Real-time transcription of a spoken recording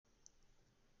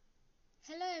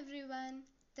Hello everyone,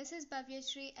 this is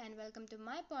Bhavyashree and welcome to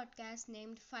my podcast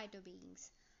named Phytobeings.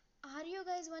 Are you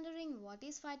guys wondering what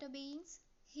is phytobeings?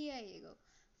 Here you go.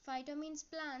 Phyto means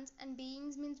plants and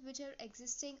beings means which are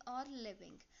existing or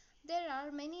living. There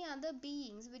are many other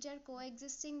beings which are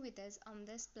coexisting with us on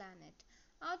this planet.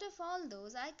 Out of all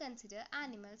those, I consider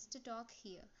animals to talk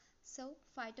here. So,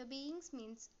 phytobeings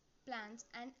means plants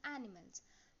and animals.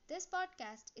 This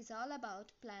podcast is all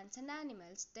about plants and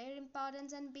animals, their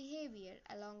importance and behavior,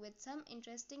 along with some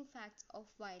interesting facts of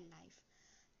wildlife.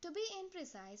 To be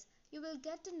precise, you will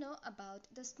get to know about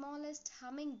the smallest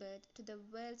hummingbird to the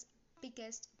world's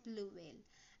biggest blue whale,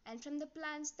 and from the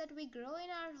plants that we grow in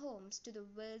our homes to the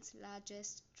world's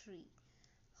largest tree.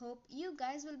 Hope you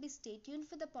guys will be stay tuned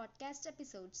for the podcast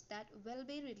episodes that will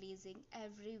be releasing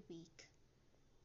every week.